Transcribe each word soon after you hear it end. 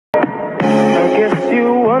guess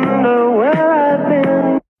you wonder where I've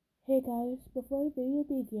been. Hey guys, before the video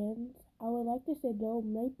begins, I would like to say there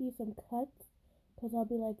might be some cuts because I'll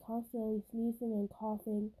be constantly sneezing and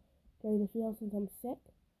coughing during the video since I'm sick,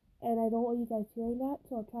 and I don't want you guys hearing that,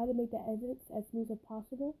 so I'll try to make the edits as smooth as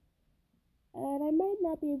possible. And I might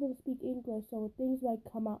not be able to speak English, so things might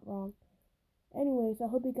come out wrong. Anyways, I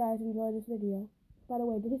hope you guys enjoy this video. By the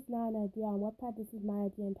way, this is not an idea on Wattpad, this is my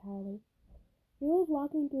idea entirely. He was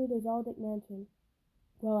walking through the Zaldic mansion.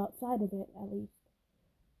 Well, outside of it, at least.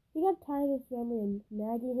 He got tired of his family and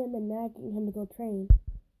nagging him to go train.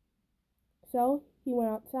 So, he went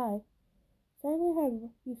outside.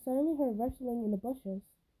 He suddenly heard rustling in the bushes.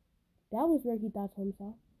 That was where he thought to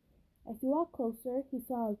himself. As he walked closer, he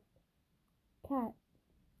saw a cat.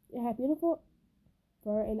 It had beautiful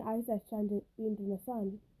fur and eyes that beamed in the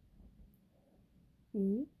sun.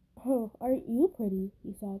 Oh, aren't you pretty?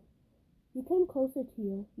 He said. He came closer to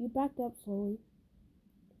you. You backed up slowly.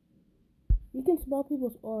 You can smell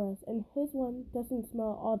people's auras, and his one doesn't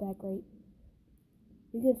smell all that great.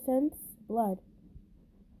 You can sense blood.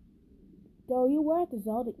 Though you were at the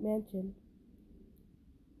Zaldic mansion.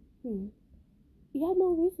 You have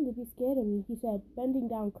no reason to be scared of me, he said, bending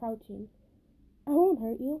down, crouching. I won't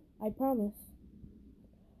hurt you, I promise.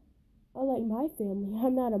 Unlike my family,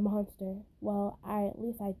 I'm not a monster. Well, at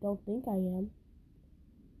least I don't think I am.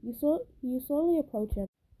 You slowly approach him.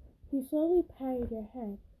 He slowly patted your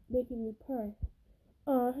head, making you purr.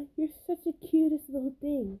 Aw, you're such the cutest little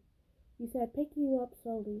thing, he said, picking you up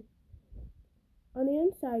slowly. On the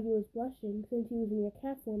inside, you was blushing since you was in your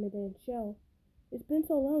cat form and didn't show. It's been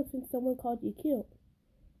so long since someone called you cute.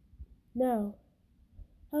 Now,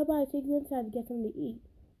 how about I take you inside to get something to eat?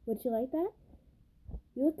 Would you like that?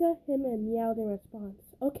 You looked at him and meowed in response.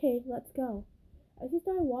 Okay, let's go. As he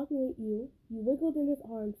started walking with you, you wiggled in his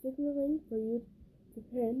arms, signaling for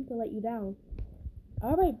him to let you down.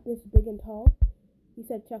 All right, Miss Big and Tall, he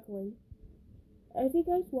said, chuckling. As you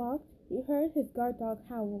guys walked, you heard his guard dog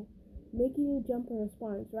howl, making you jump in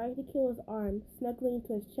response, right to Killua's arm, snuggling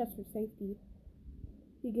to his chest for safety.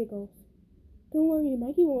 He giggles. Don't worry,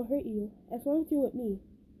 Mikey won't hurt you, as long as you're with me,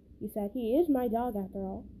 he said. He is my dog, after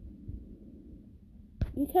all.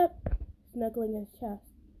 You kept snuggling his chest.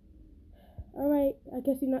 All right, I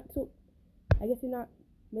guess you're not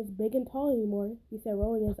Miss Big and Tall anymore, he said,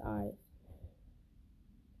 rolling his eyes.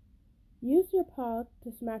 Use your paw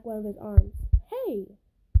to smack one of his arms. Hey!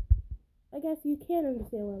 I guess you can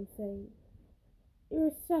understand what I'm saying. You're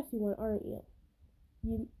a sassy one, aren't you?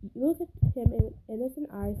 You looked at him in innocent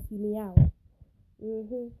eyes, you meowed.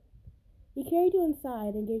 He carried you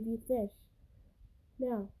inside and gave you fish.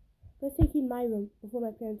 Now, let's take you in my room before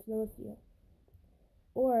my parents notice you.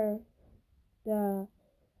 Or the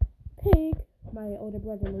pig, my older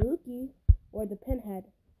brother Maluki, or the pinhead.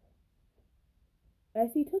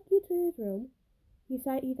 As he took you to his room, he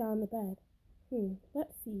sat you down on the bed.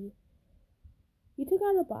 Let's see. He took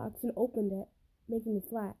out a box and opened it, making it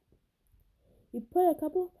flat. He put a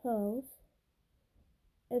couple of pillows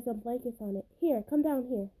and some blankets on it. Here, come down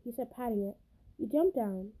here, he said, patting it. You jumped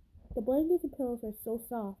down. The blankets and pillows were so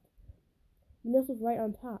soft. You nestled right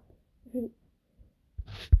on top. He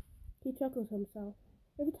chuckled to himself.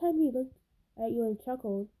 Every time he looked at you and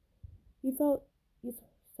chuckled, you felt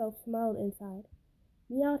yourself smiled inside.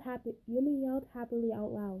 You meowed happily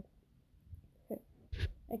out loud.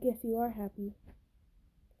 I guess you are happy.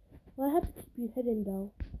 Well, I have to keep you hidden,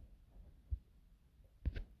 though.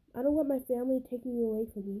 I don't want my family taking you away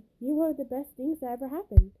from me. You're one of the best things that ever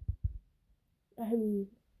happened. I mean,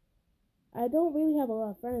 I don't really have a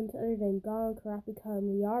lot of friends other than Gon, Karapika, and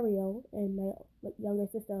Liario, and my younger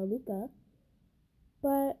sister, Aluka.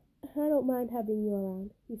 But I don't mind having you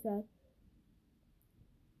around, he said.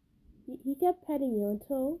 He kept petting you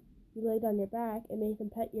until you laid on your back and made him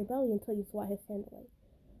pet your belly until you swat his hand away.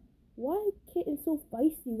 Why are kittens so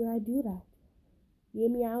feisty when I do that? You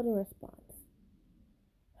meowed in response.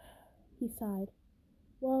 He sighed.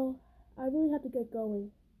 Well, I really have to get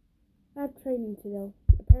going. I have training to do.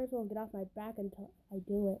 My parents won't get off my back until I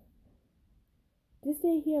do it. Just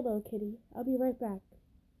stay here, little kitty. I'll be right back.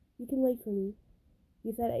 You can wait for me,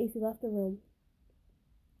 he said as he left the room.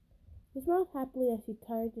 He smiled happily as he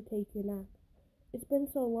tried to take your nap. It's been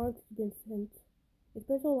so long since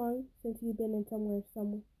you've been in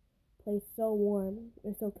some place so warm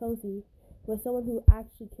and so cozy with someone who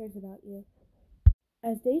actually cares about you.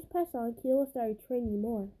 As days passed on, Killua started training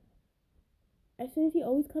more. As soon as he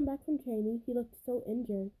always come back from training, he looked so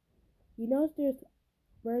injured. You noticed there's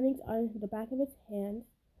burnings on the back of his hands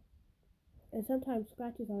and sometimes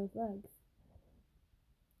scratches on his legs.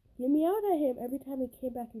 You meowed at him every time he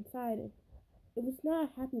came back inside It was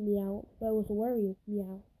not a happy meow, but it was a worried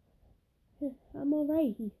meow. I'm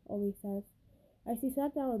alright, he always says, as he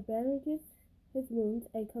sat down and bandages his wounds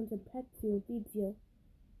and comes and pets you and feeds you.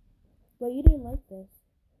 But you didn't like this.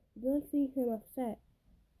 You don't like seeing him upset.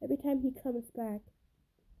 Every time he comes back,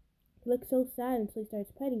 he looks so sad until he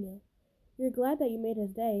starts petting you. You're glad that you made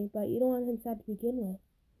his day, but you don't want him sad to begin with.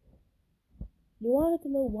 You wanted to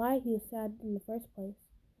know why he was sad in the first place.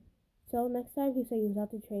 So next time he said he was out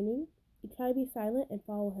to training, you try to be silent and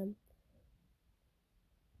follow him.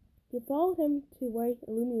 You followed him to where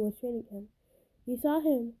Illumi was training him. You saw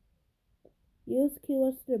him use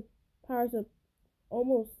Killua's powers of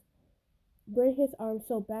almost break his arm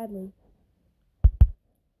so badly.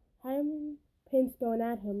 Having pins thrown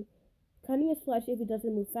at him, cutting his flesh if he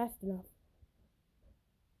doesn't move fast enough.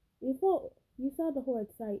 You saw the horrid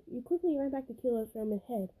sight. You quickly ran back to Killua's room and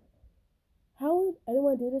hid. How would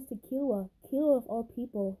anyone do this to Killua? Killua of all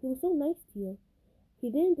people. He was so nice to you.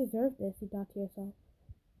 He didn't deserve this, you thought to yourself.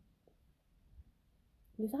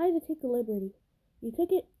 You decided to take the liberty. You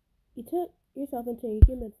took yourself into your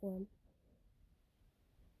human form.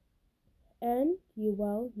 And you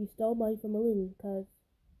stole money from Illumi, because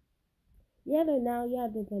you had a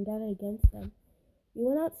vendetta against them. You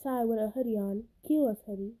went outside with a hoodie on, Killua's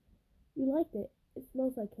hoodie. You liked it. It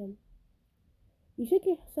smells like him. You shook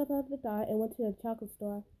yourself out of the thought and went to the chocolate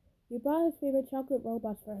store. You bought his favorite chocolate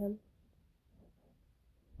robots for him.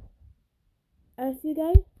 As you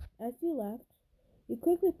left, you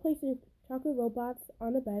quickly placed the chocolate robots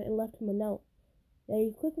on the bed and left him a note. Then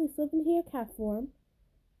you quickly slipped into your cat form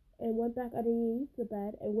and went back underneath the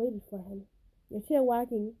bed and waited for him, your tail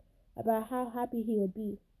wagging about how happy he would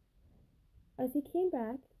be. As he came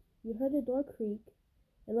back, you heard the door creak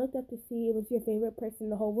and looked up to see it was your favorite person in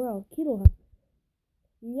the whole world, Killua.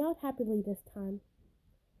 You yelled happily this time.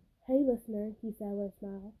 Hey, listener, he said with a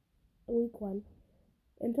smile, a weak one,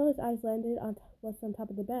 until his eyes landed on what's on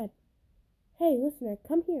top of the bed. Hey, listener,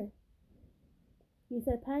 come here, he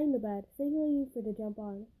said, patting the bed, signaling you for to jump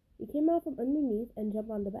on. You came out from underneath and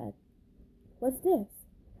jumped on the bed. What's this?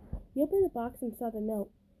 You opened the box and saw the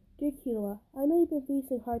note. Dear Killua, I know you've been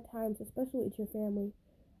facing hard times, especially with your family.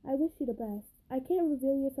 I wish you the best. I cannot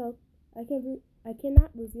reveal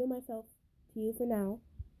myself to you for now,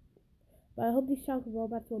 but I hope these chocolate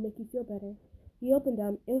robots will make you feel better. He opened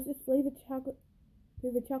them. It was his favorite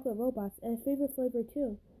chocolate robots, and his favorite flavor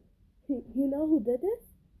too. You know who did this?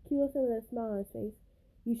 Killua said with a smile on his face.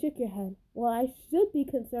 You shook your head. Well, I should be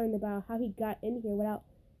concerned about how he got in here without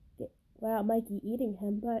Mikey eating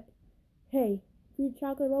him, but hey, free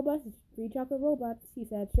chocolate robots is free chocolate robots, he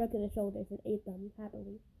said, shrugging his shoulders, and ate them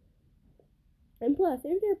happily. And plus,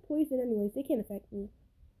 if they're poison anyways, they can't affect me.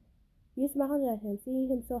 You smiled at him, seeing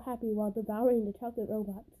him so happy while devouring the chocolate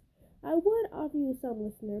robots. I would offer you some,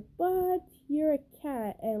 listener, but you're a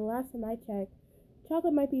cat, and last time I checked,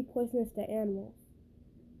 chocolate might be poisonous to animals.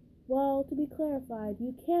 Well, to be clarified,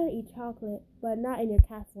 you can eat chocolate, but not in your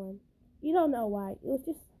cat form. You don't know why. It was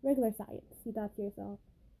just regular science, you thought to yourself.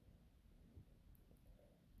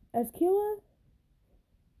 As Killua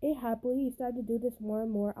ate happily, he started to do this more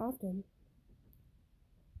and more often.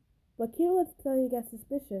 But Killua started to get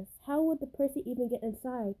suspicious. How would the person even get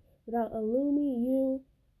inside without Illumi, you,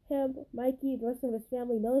 him, Mikey, the rest of his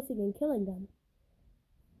family noticing and killing them?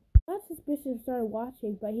 That suspicion started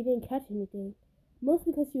watching, but he didn't catch anything,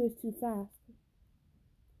 mostly because he was too fast.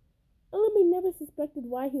 Illumi never suspected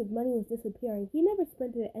why his money was disappearing. He never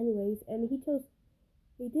spent it anyways, and he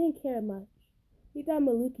didn't care much. He thought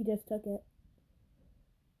Maluki just took it.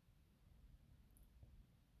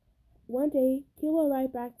 One day, Killua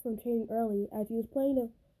arrived back from training early as he was putting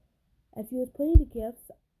the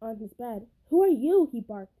gifts on his bed. Who are you? He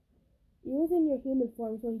barked. You was in your human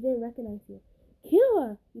form, so he didn't recognize you.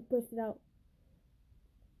 Killua! He bursted out.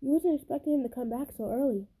 You wasn't expecting him to come back so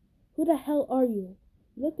early. Who the hell are you?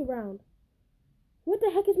 He looked around. What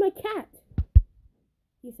the heck is my cat?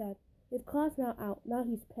 He said, his claws now out. Now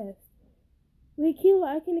he's pissed. Wait,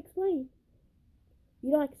 Killua, I can explain.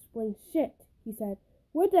 You don't explain shit, he said.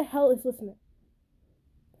 Where the hell is listener?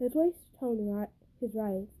 His voice tone rised,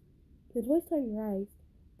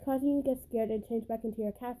 causing you to get scared and change back into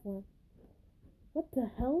your cat form. What the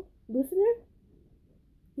hell? Listener?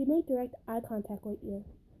 He made direct eye contact with you.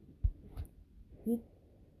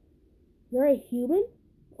 You're a human?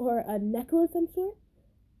 Or a Neko of some sort?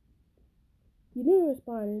 You didn't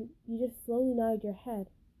respond, you just slowly nodded your head.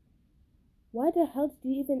 Why the hell did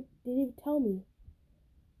you even tell me?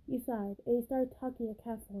 You sighed, and you started talking in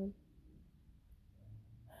cat form.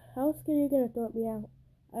 How scared you're gonna throw me out?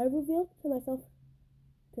 I revealed to myself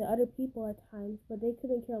to other people at times, but they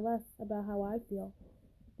couldn't care less about how I feel.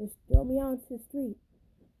 Just throw me onto the street,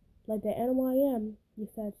 like the animal I am, you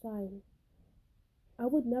said, sighing. I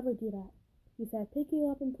would never do that, he said. Pick you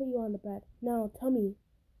up and put you on the bed. Now tell me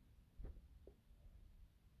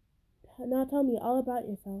all about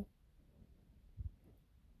yourself.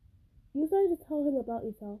 You started to tell him about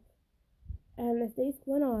yourself, and as days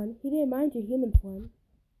went on, he didn't mind your human form.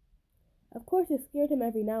 Of course, it scared him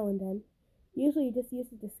every now and then. Usually you just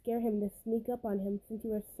used it to scare him to sneak up on him since you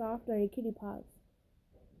were soft on your kitty paws.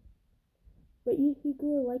 But he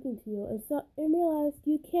grew a liking to you and realized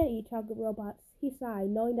you can't eat chocolate robots. He sighed,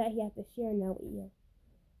 knowing that he had to share now with you.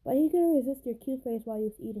 But he couldn't resist your cute face while he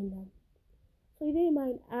was eating them, so he didn't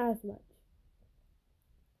mind as much.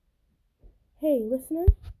 Hey, listener,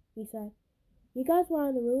 he said. You guys were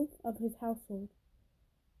on the roof of his household.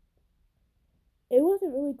 It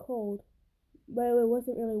wasn't really cold, but it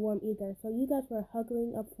wasn't really warm either, so you guys were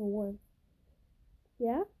huddling up for warmth.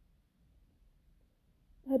 Yeah?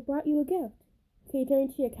 I brought you a gift. Can you turn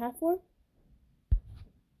into your cat form?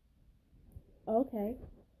 Okay.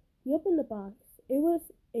 He opened the box. It was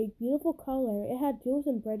a beautiful color. It had jewels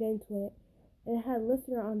embroidered into it, and it had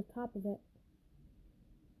listener on the top of it.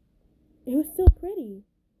 It was so pretty,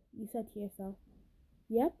 you said to yourself.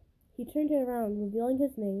 Yep. He turned it around, revealing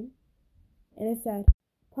his name, and it said,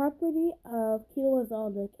 Property of Killua,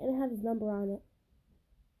 and it had his number on it.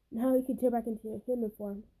 Now you can turn back into your human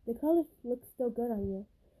form. The color looks still good on you.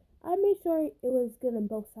 I made sure it was good in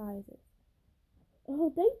both sizes.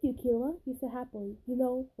 Oh, thank you, Killua, you said happily. You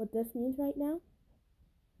know what this means right now?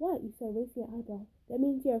 What? You said, raising your eyebrow. That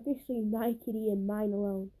means you're officially my kitty and mine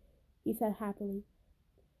alone, he said happily.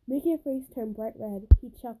 Making your face turn bright red,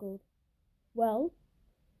 he chuckled. Well,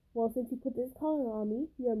 since you put this collar on me,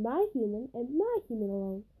 you're my human and my human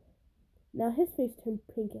alone. Now his face turned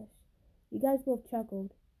pinkish. You guys both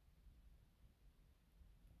chuckled.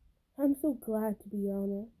 I'm so glad to be your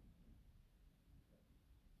owner.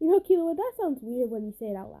 You know, Killua, that sounds weird when you say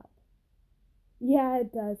it out loud. Yeah,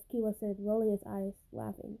 it does, Killua said, rolling his eyes,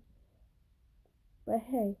 laughing. But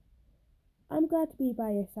hey, I'm glad to be by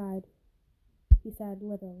your side, he said,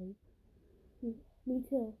 literally. Me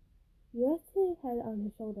too. He rested his head on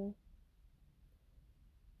his shoulder.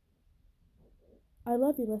 I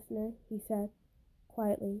love you, listener, he said,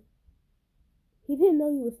 quietly. He didn't know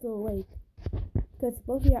you were still awake, because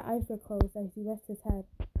both of your eyes were closed as he rested your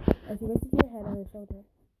head on his shoulder.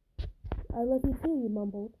 I love you too, he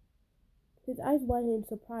mumbled. His eyes widened in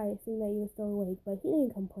surprise, seeing that you were still awake, but he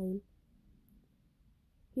didn't complain.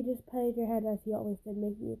 He just patted your head as he always did,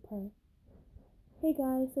 making you purr. Hey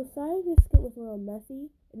guys, so sorry this skit was a little messy.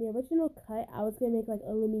 In the original cut, I was going to make like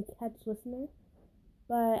a Lumi catch listener,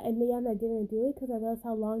 but in the end I didn't do it because I realized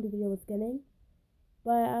how long the video was getting.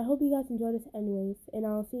 But I hope you guys enjoyed this anyways, and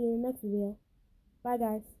I'll see you in the next video. Bye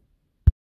guys.